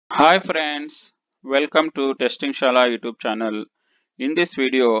Hi friends, welcome to testingshala YouTube channel. In this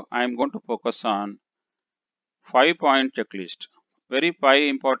video, I am going to focus on 5-point checklist. Very 5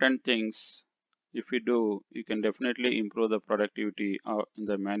 important things. If you do, you can definitely improve the productivity in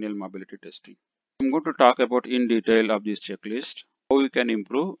the manual mobility testing. I'm going to talk about in detail of this checklist, how you can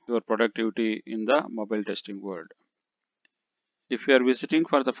improve your productivity in the mobile testing world. If you are visiting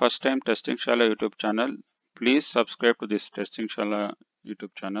for the first time testingshala YouTube channel, please subscribe to this testingshala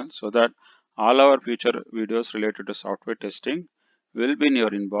YouTube channel so that all our future videos related to software testing will be in your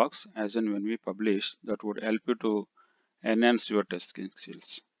inbox as and when we publish. That would help you to enhance your testing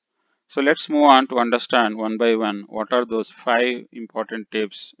skills. So let's move on to understand one by one what are those 5 important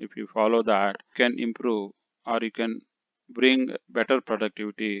tips. If you follow that, you can improve or you can bring better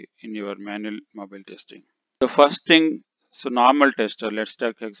productivity in your manual mobile testing. The first thing, so normal tester, let's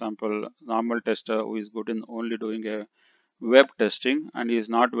take example, normal tester who is good in only doing a web testing and is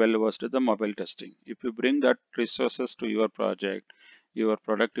not well versed in the mobile testing. If you bring that resources to your project, your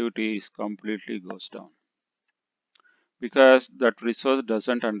productivity is completely goes down because that resource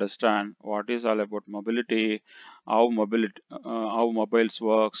doesn't understand what is all about mobility, how mobiles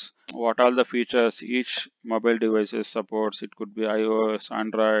works, what all the features each mobile devices supports. It could be iOS,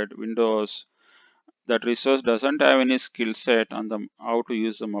 Android, Windows. That resource doesn't have any skill set on the how to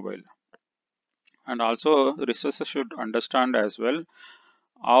use the mobile. And also the resources should understand as well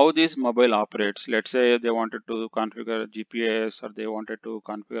how this mobile operates. Let's say they wanted to configure GPS, or they wanted to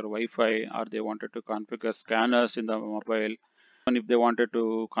configure Wi-Fi, or they wanted to configure scanners in the mobile. And if they wanted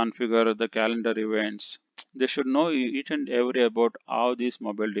to configure the calendar events, they should know each and every about how these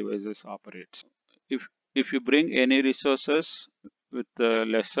mobile devices operates. If you bring any resources with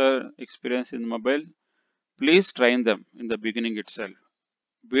lesser experience in mobile, please train them in the beginning itself.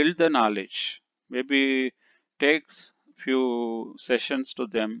 Build the knowledge. Maybe takes few sessions to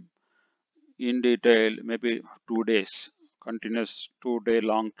them in detail, maybe 2 days, continuous 2 day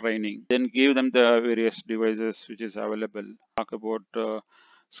long training. Then give them the various devices which is available. Talk about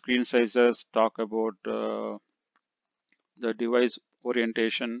screen sizes, talk about the device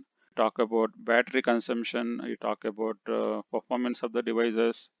orientation, talk about battery consumption, you talk about performance of the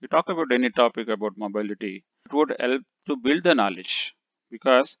devices, you talk about any topic about mobility. It would help to build the knowledge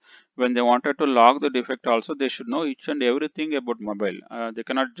because when they wanted to log the defect also, they should know each and everything about mobile. They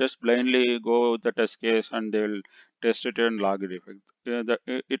cannot just blindly go with the test case and they will test it and log a defect.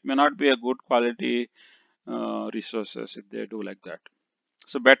 It may not be a good quality resources if they do like that.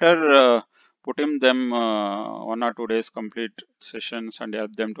 So better putting them 1 or 2 days complete sessions and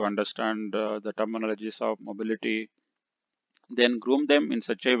help them to understand the terminologies of mobility. Then groom them in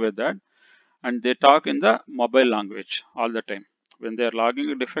such a way that and they talk in the mobile language all the time. When they are logging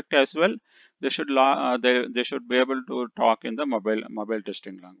a defect as well, they should be able to talk in the mobile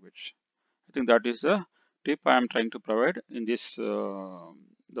testing language. I think that is a tip I am trying to provide in this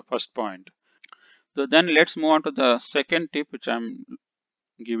the first point. So then let's move on to the second tip which I'm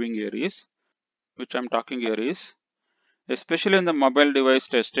giving here is which I'm talking here is, especially in the mobile device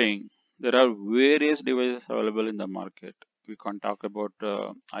testing, there are various devices available in the market. We can talk about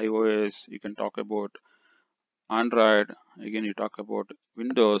iOS, you can talk about Android, again you talk about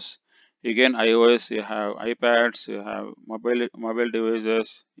Windows, again iOS, you have iPads, you have mobile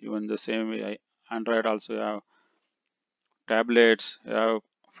devices, even the same way Android also you have tablets, you have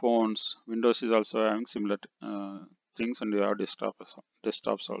phones, Windows is also having similar things, and you have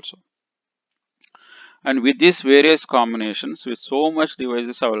desktops also. And with these various combinations, with so much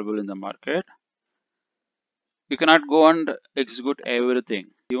devices available in the market, you cannot go and execute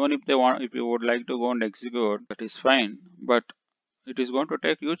everything. Even if if you would like to go and execute, that is fine. But it is going to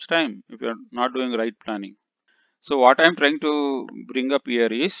take huge time if you are not doing right planning. So what I am trying to bring up here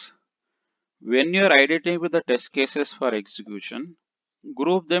is, when you are identifying with the test cases for execution,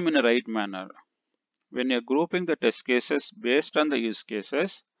 group them in a right manner. When you are grouping the test cases based on the use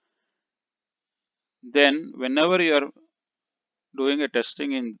cases, then whenever you are doing a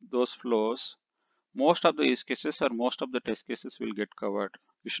testing in those flows, most of the use cases or most of the test cases will get covered.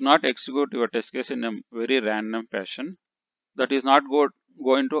 You should not execute your test case in a very random fashion. That is not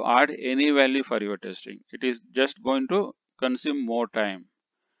going to add any value for your testing. It is just going to consume more time.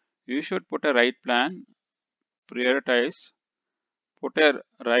 You should put a right plan, prioritize, put a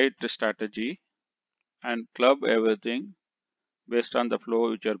right strategy, and club everything based on the flow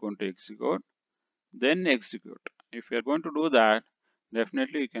which you are going to execute. Then execute. If you are going to do that,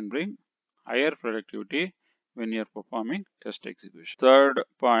 definitely you can bring higher productivity when you are performing test execution. Third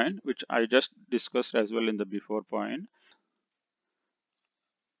point, which I just discussed as well in the before point,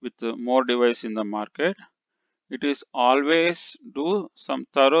 with more device in the market, it is always do some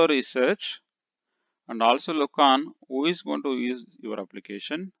thorough research and also look on who is going to use your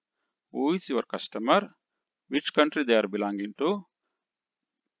application, who is your customer, which country they are belonging to,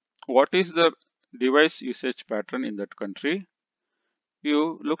 what is the device usage pattern in that country.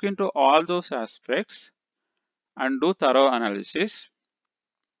 You look into all those aspects and do thorough analysis,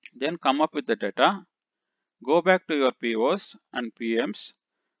 then come up with the data, go back to your POs and PMs.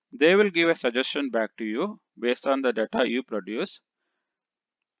 They will give a suggestion back to you based on the data you produce,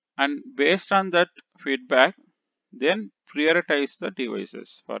 and based on that feedback, then prioritize the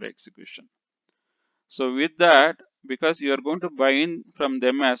devices for execution. So with that, because you are going to buy in from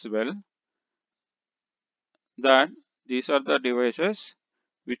them as well, that these are the devices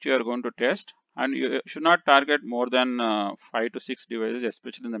which you are going to test, and you should not target more than 5 to 6 devices,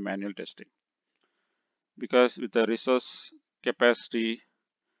 especially in the manual testing, because with the resource capacity,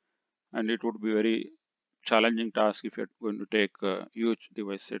 and it would be very challenging task if you're going to take huge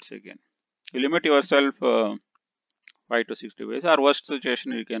device sets again. You limit yourself 5 to 6 devices, or worst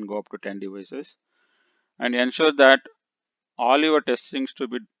situation you can go up to 10 devices, and ensure that all your testings to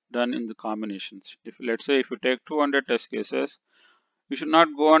be done in the combinations. If let's say if you take 200 test cases, you should not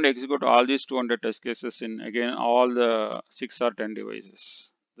go and execute all these 200 test cases in again all the 6 or 10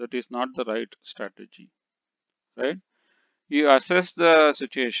 devices. That is not the right strategy, right? You assess the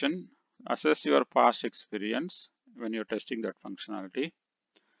situation, assess your past experience when you're testing that functionality,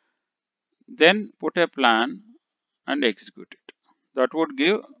 then put a plan and execute it. That would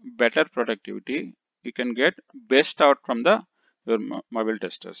give better productivity. You can get best out from your mobile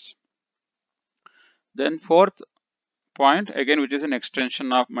testers. Then fourth point, again, which is an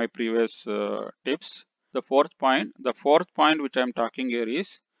extension of my previous tips. The fourth point which I'm talking here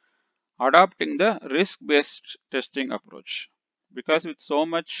is adopting the risk-based testing approach. Because with so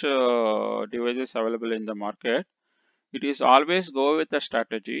much devices available in the market, it is always go with a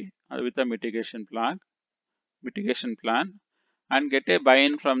strategy, with a mitigation plan, and get a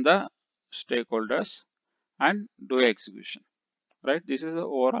buy-in from the stakeholders and do execution. Right? This is the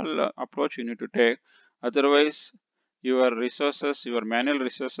overall approach you need to take. Otherwise, your manual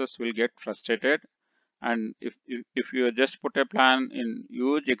resources will get frustrated, and if you just put a plan in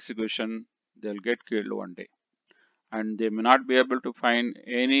huge execution, they'll get killed one day, and they may not be able to find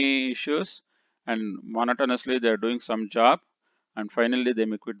any issues, and monotonously they're doing some job, and finally they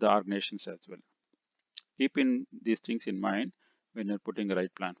may quit the organizations as well. Keep in these things in mind when you're putting the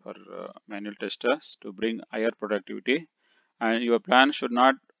right plan for manual testers to bring higher productivity, and your plan should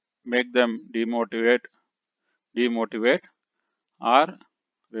not make them demotivate or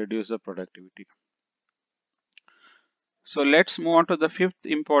reduce the productivity. So let's move on to the fifth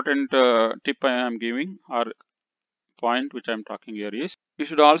important tip I am giving, or point which I'm talking here is, you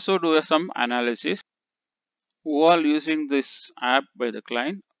should also do some analysis. Who are using this app by the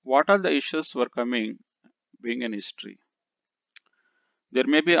client? What are the issues were coming being in history? There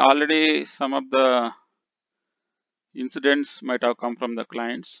may be already some of the incidents might have come from the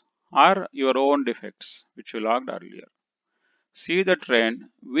clients or your own defects which you logged earlier. See the trend,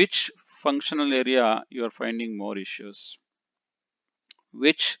 which functional area you are finding more issues,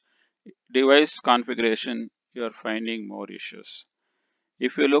 which device configuration you are finding more issues.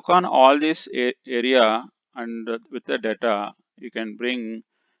 If you look on all this area and with the data, you can bring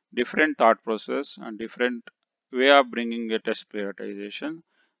different thought process and different way of bringing a test prioritization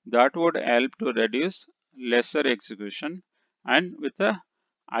that would help to reduce lesser execution and with a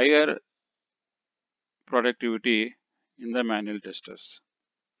higher productivity in the manual testers.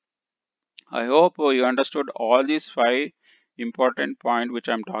 I hope you understood all these 5 important points which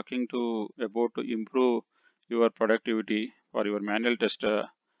I'm talking about to improve your productivity for your manual tester.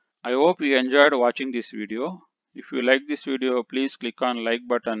 I hope you enjoyed watching this video. If you like this video, please click on like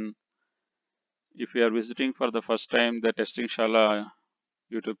button. If you are visiting for the first time the testingshala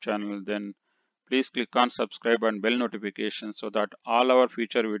YouTube channel, then please click on subscribe and bell notification so that all our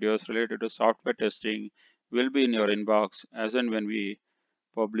future videos related to software testing will be in your inbox as and when we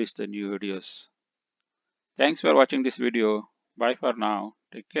publish the new videos. Thanks for watching this video. Bye for now.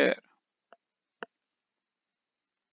 Take care.